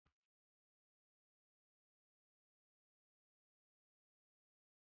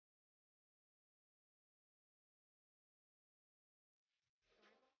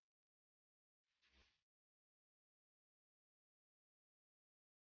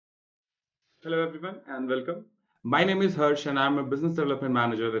Hello, everyone, and welcome. My name is Harsh, and I'm a business development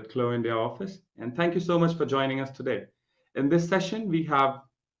manager at Khloe India office. And thank you so much for joining us today. In this session, we have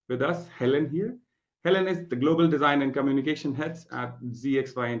with us Helen here. Helen is the global design and communication heads at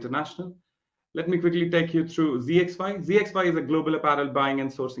ZXY International. Let me quickly take you through ZXY. ZXY is a global apparel buying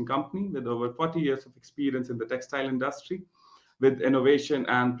and sourcing company with over 40 years of experience in the textile industry, with innovation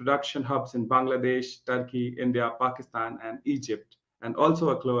and production hubs in Bangladesh, Turkey, India, Pakistan, and Egypt, and also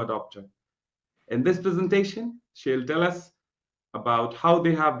a Khloe adopter. In this presentation, she'll tell us about how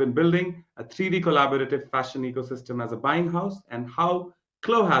they have been building a 3D collaborative fashion ecosystem as a buying house and how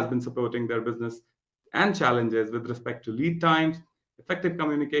Khloe has been supporting their business and challenges with respect to lead times, effective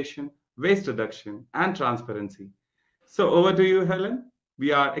communication, waste reduction, and transparency. So over to you, Helen.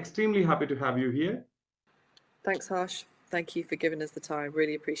 We are extremely happy to have you here. Thanks, Harsh. Thank you for giving us the time.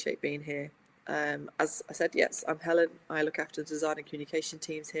 Really appreciate being here. As I said, yes, I'm Helen. I look after the design and communication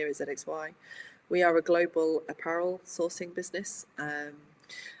teams here at ZXY. We are a global apparel sourcing business.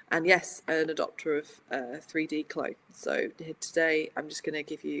 And yes, an adopter of 3D Khloe. So today I'm just going to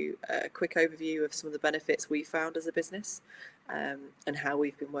give you a quick overview of some of the benefits we found as a business and how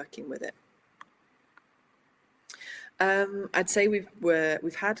we've been working with it. I'd say we've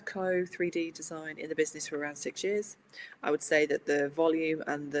had Khloe 3D design in the business for around 6 years. I would say that the volume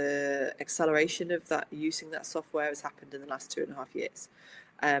and the acceleration of that using that software has happened in the last 2.5 years,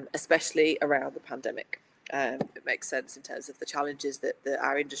 especially around the pandemic. It makes sense in terms of the challenges that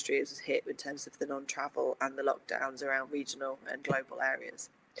our industry has hit in terms of the non-travel and the lockdowns around regional and global areas.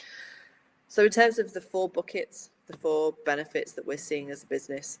 So in terms of the 4 buckets, the 4 benefits that we're seeing as a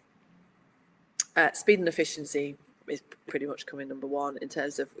business, speed and efficiency is pretty much coming number 1 in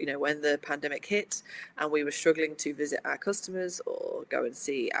terms of, when the pandemic hit and we were struggling to visit our customers or go and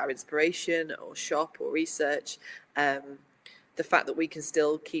see our inspiration or shop or research, the fact that we can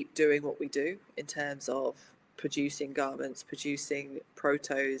still keep doing what we do in terms of producing garments, producing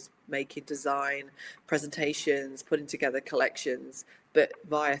protos, making design, presentations, putting together collections, but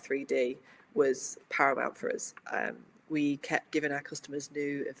via 3D was paramount for us. We kept giving our customers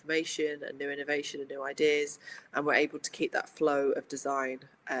new information and new innovation and new ideas, and we're able to keep that flow of design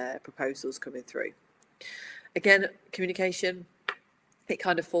proposals coming through. Again, communication, it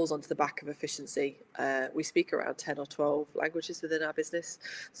kind of falls onto the back of efficiency. We speak around 10 or 12 languages within our business,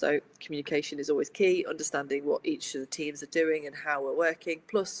 so communication is always key, understanding what each of the teams are doing and how we're working,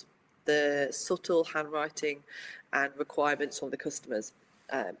 plus the subtle handwriting and requirements from the customers.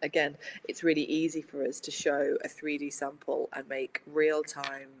 Again, it's really easy for us to show a 3D sample and make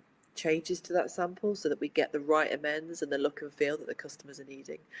real-time changes to that sample so that we get the right amends and the look and feel that the customers are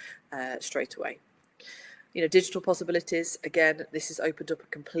needing straight away. Digital possibilities, again, this has opened up a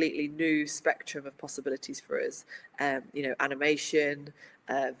completely new spectrum of possibilities for us. Animation,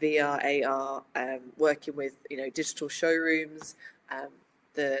 VR, AR, working with, digital showrooms.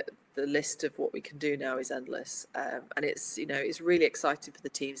 The list of what we can do now is endless, and it's really exciting for the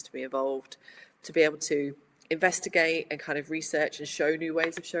teams to be involved, to be able to investigate and kind of research and show new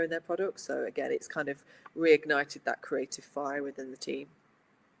ways of showing their products. So again, it's kind of reignited that creative fire within the team.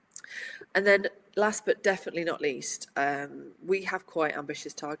 And then last but definitely not least, we have quite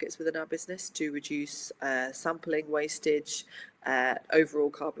ambitious targets within our business to reduce sampling, wastage, overall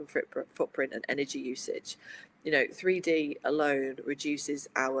carbon footprint and energy usage. 3D alone reduces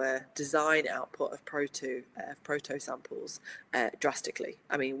our design output of proto samples drastically.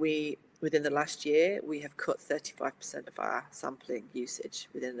 I mean, within the last year, we have cut 35% of our sampling usage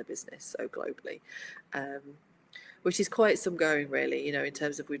within the business, so globally, which is quite some going, really, in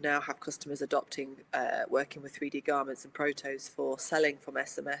terms of we now have customers adopting, working with 3D garments and protos for selling from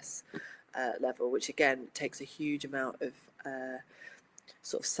SMS level, which again takes a huge amount of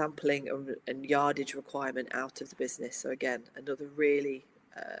sort of sampling and yardage requirement out of the business. So again, another really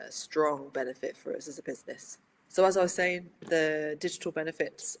strong benefit for us as a business. So as I was saying, the digital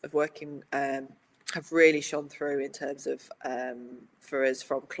benefits of working have really shone through in terms of for us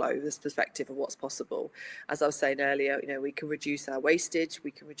from Khloe's perspective of what's possible. As I was saying earlier, we can reduce our wastage,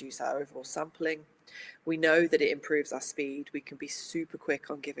 we can reduce our overall sampling. We know that it improves our speed. We can be super quick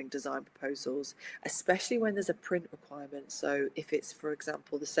on giving design proposals, especially when there's a print requirement. So if it's, for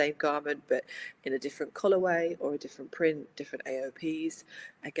example, the same garment but in a different colorway or a different print, different AOPs,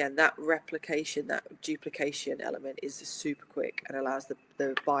 again, that replication, that duplication element is super quick and allows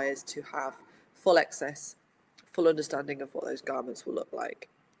the buyers to have full access, full understanding of what those garments will look like.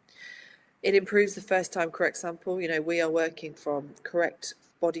 It improves the first time correct sample. We are working from correct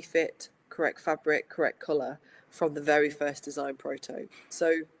body fit, correct fabric, correct colour from the very first design proto.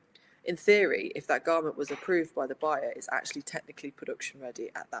 So in theory, if that garment was approved by the buyer, it's actually technically production ready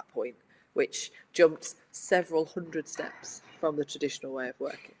at that point. which jumped several hundred steps from the traditional way of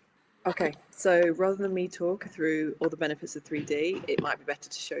working. Okay, so rather than me talk through all the benefits of 3D, it might be better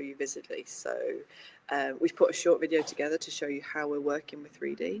to show you visibly. So we've put a short video together to show you how we're working with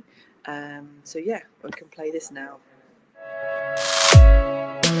 3D. So yeah, we can play this now.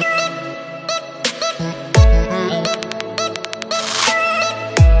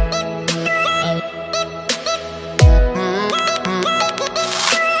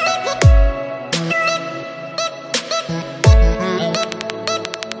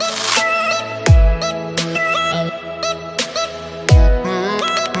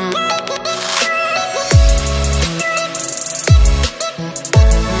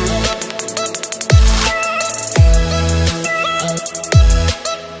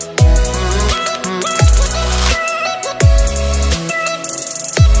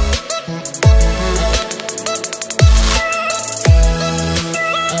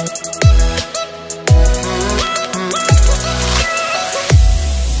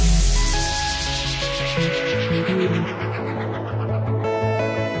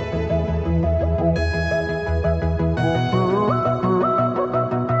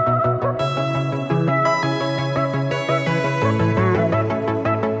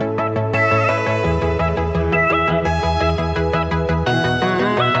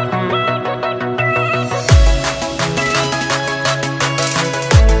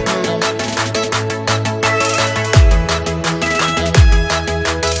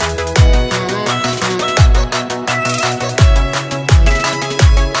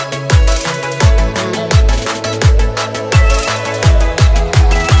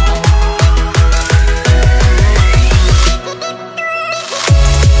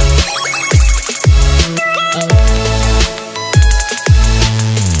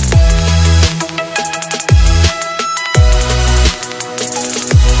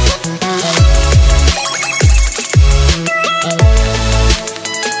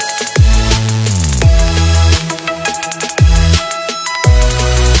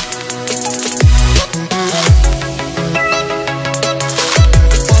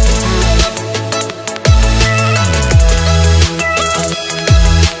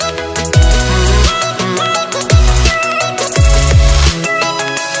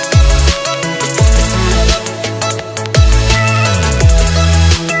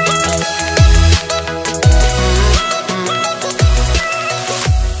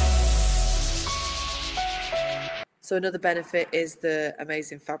 So another benefit is the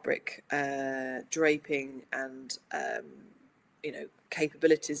amazing fabric draping and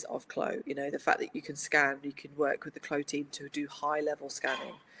capabilities of Khloe. The fact that you can scan, you can work with the Khloe team to do high-level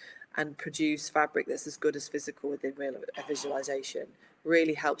scanning and produce fabric that's as good as physical within real visualization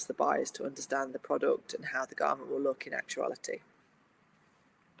really helps the buyers to understand the product and how the garment will look in actuality.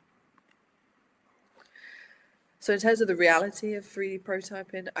 So in terms of the reality of 3D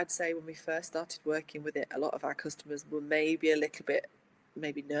prototyping, I'd say when we first started working with it, a lot of our customers were maybe a little bit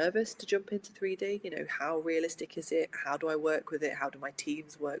nervous to jump into 3D. How realistic is it? How do I work with it? How do my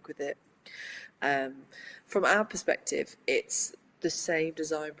teams work with it? From our perspective, it's the same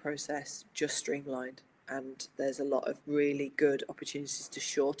design process, just streamlined. And there's a lot of really good opportunities to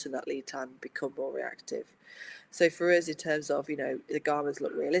shorten that lead time and become more reactive. So for us, in terms of, the garments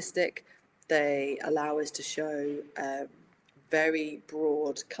look realistic, they allow us to show very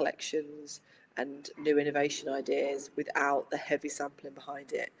broad collections and new innovation ideas without the heavy sampling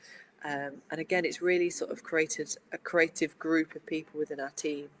behind it. And again, it's really sort of created a creative group of people within our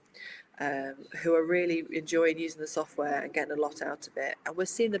team who are really enjoying using the software and getting a lot out of it. And we're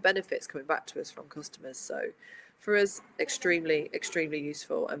seeing the benefits coming back to us from customers. So for us, extremely, extremely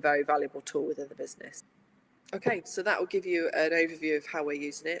useful and very valuable tool within the business. Okay, so that will give you an overview of how we're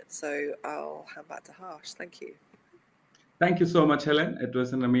using it. So I'll hand back to Harsh. Thank you. Thank you so much, Helen. It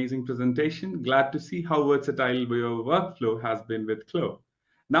was an amazing presentation. Glad to see how versatile your workflow has been with Khloe.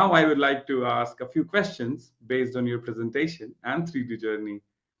 Now I would like to ask a few questions based on your presentation and 3D journey.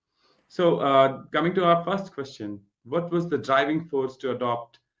 So coming to our first question, what was the driving force to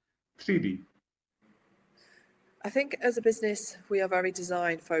adopt 3D? I think as a business, we are very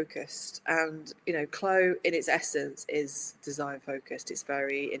design focused, and Khloe in its essence is design focused. It's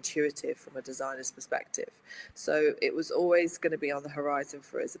very intuitive from a designer's perspective. So it was always going to be on the horizon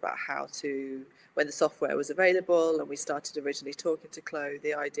for us about how to, when the software was available and we started originally talking to Khloe,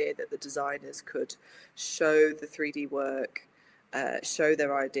 the idea that the designers could show the 3D work, show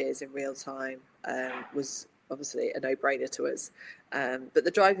their ideas in real time was obviously a no-brainer to us. But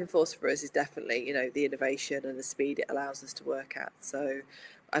the driving force for us is definitely, the innovation and the speed it allows us to work at. So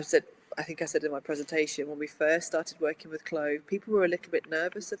I've said I think I said in my presentation, when we first started working with Khloe, people were a little bit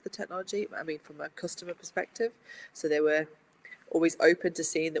nervous of the technology. I mean, from a customer perspective. So they were always open to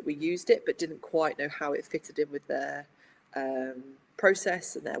seeing that we used it, but didn't quite know how it fitted in with their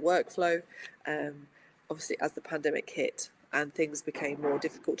process and their workflow. Obviously, as the pandemic hit and things became more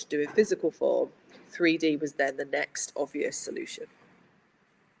difficult to do in physical form, 3D was then the next obvious solution.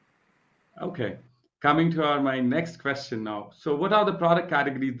 Okay. Coming to my next question now. So what are the product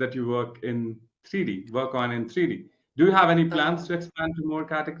categories that you work on in 3D? Do you have any plans to expand to more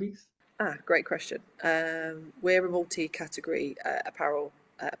categories? Great question. We're a multi-category apparel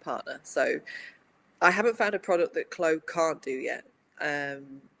partner. So I haven't found a product that Khloe can't do yet.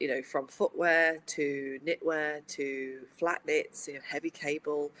 From footwear to knitwear to flat knits, heavy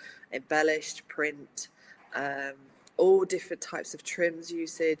cable, embellished print, all different types of trims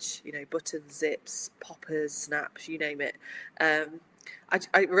usage, buttons, zips, poppers, snaps, you name it.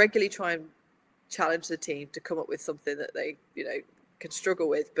 I regularly try and challenge the team to come up with something that they, can struggle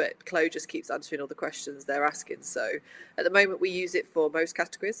with, but Khloe just keeps answering all the questions they're asking. So at the moment we use it for most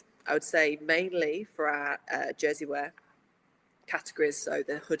categories. I would say mainly for our jersey wear categories, so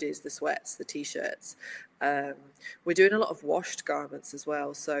the hoodies, the sweats, the t-shirts. We're doing a lot of washed garments as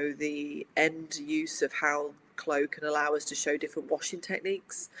well, so the end use of how Khloe can allow us to show different washing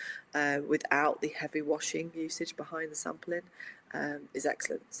techniques without the heavy washing usage behind the sampling is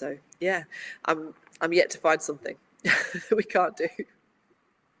excellent. So yeah, I'm yet to find something that we can't do.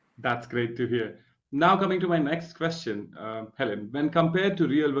 That's great to hear. Now coming to my next question, Helen, when compared to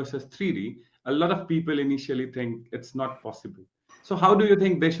real versus 3D, a lot of people initially think it's not possible. So how do you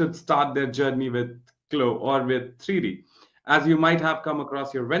think they should start their journey with Khloe or with 3D? As you might have come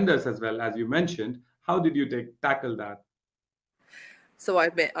across your vendors as well, as you mentioned, how did you tackle that? So I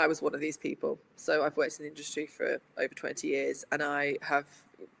admit I was one of these people. So I've worked in the industry for over 20 years, and I have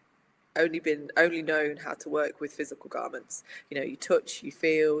only known how to work with physical garments. You touch, you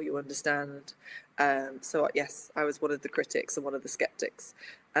feel, you understand. So yes, I was one of the critics and one of the skeptics.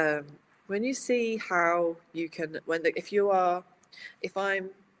 When you see how you can, if I'm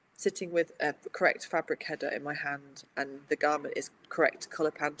sitting with a correct fabric header in my hand and the garment is correct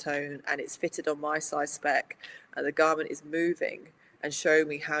color Pantone and it's fitted on my size spec and the garment is moving and showing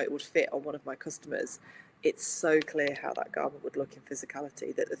me how it would fit on one of my customers, it's so clear how that garment would look in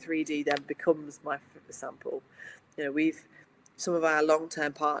physicality that the 3D then becomes my sample. Some of our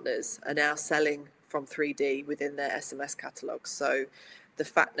long-term partners are now selling from 3D within their SMS catalogs. So the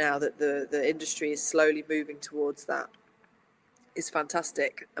fact now that the industry is slowly moving towards that is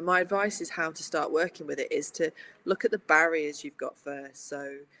fantastic. And my advice is how to start working with it is to look at the barriers you've got first.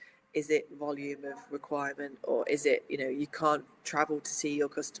 So is it volume of requirement, or is it, you can't travel to see your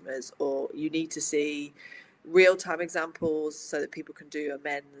customers, or you need to see real-time examples so that people can do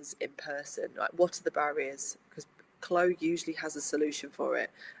amends in person? Like, what are the barriers? Because Khloe usually has a solution for it,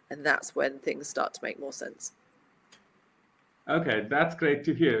 and that's when things start to make more sense. Okay, that's great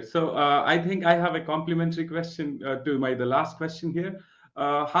to hear. So I think I have a complimentary question to the last question here.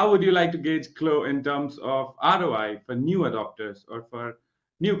 How would you like to gauge Khloe in terms of ROI for new adopters or for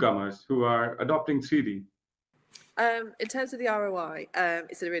newcomers who are adopting 3D? In terms of the ROI,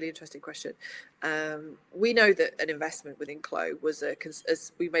 it's a really interesting question. We know that an investment within Khloe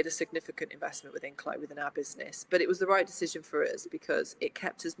we made a significant investment within Khloe within our business, but it was the right decision for us because it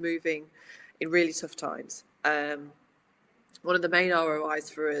kept us moving in really tough times. One of the main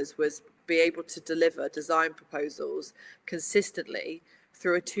ROIs for us was be able to deliver design proposals consistently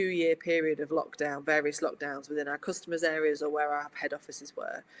through a 2-year period of various lockdowns within our customers' areas or where our head offices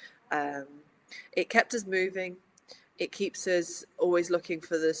were. It kept us moving. It keeps us always looking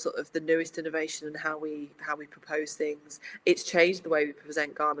for the sort of the newest innovation and how we propose things. It's changed the way we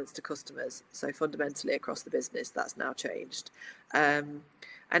present garments to customers. So fundamentally across the business, that's now changed.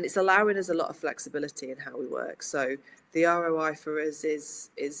 And it's allowing us a lot of flexibility in how we work. So the ROI for us is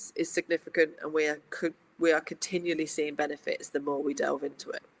significant, and we are continually seeing benefits the more we delve into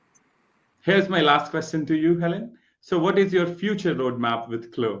it. Here's my last question to you, Helen. So what is your future roadmap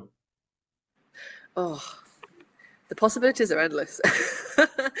with Khloe? Oh, the possibilities are endless.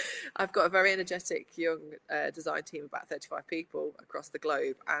 I've got a very energetic young design team, about 35 people across the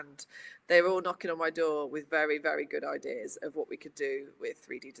globe, and they're all knocking on my door with very, very good ideas of what we could do with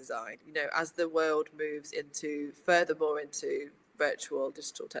 3D design. As the world moves furthermore into virtual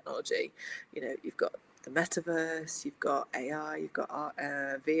digital technology, you've got the metaverse, you've got AI, you've got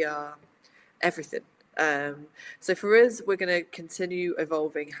VR, everything. So for us, we're going to continue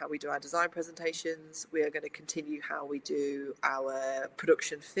evolving how we do our design presentations. We are going to continue how we do our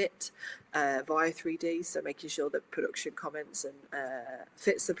production fit via 3D, so making sure that production comments and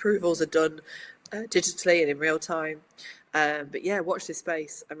fits approvals are done digitally and in real time. But yeah, watch this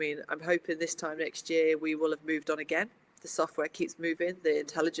space. I mean, I'm hoping this time next year we will have moved on again. The software keeps moving, the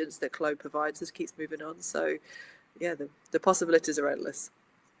intelligence that Khloe provides us keeps moving on. So yeah, the possibilities are endless.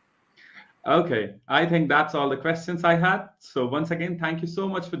 Okay, I think that's all the questions I had. So once again, thank you so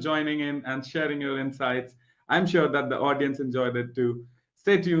much for joining in and sharing your insights. I'm sure that the audience enjoyed it too.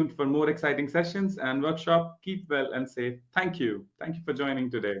 Stay tuned for more exciting sessions and workshop. Keep well and safe. Thank you. Thank you for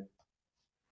joining today.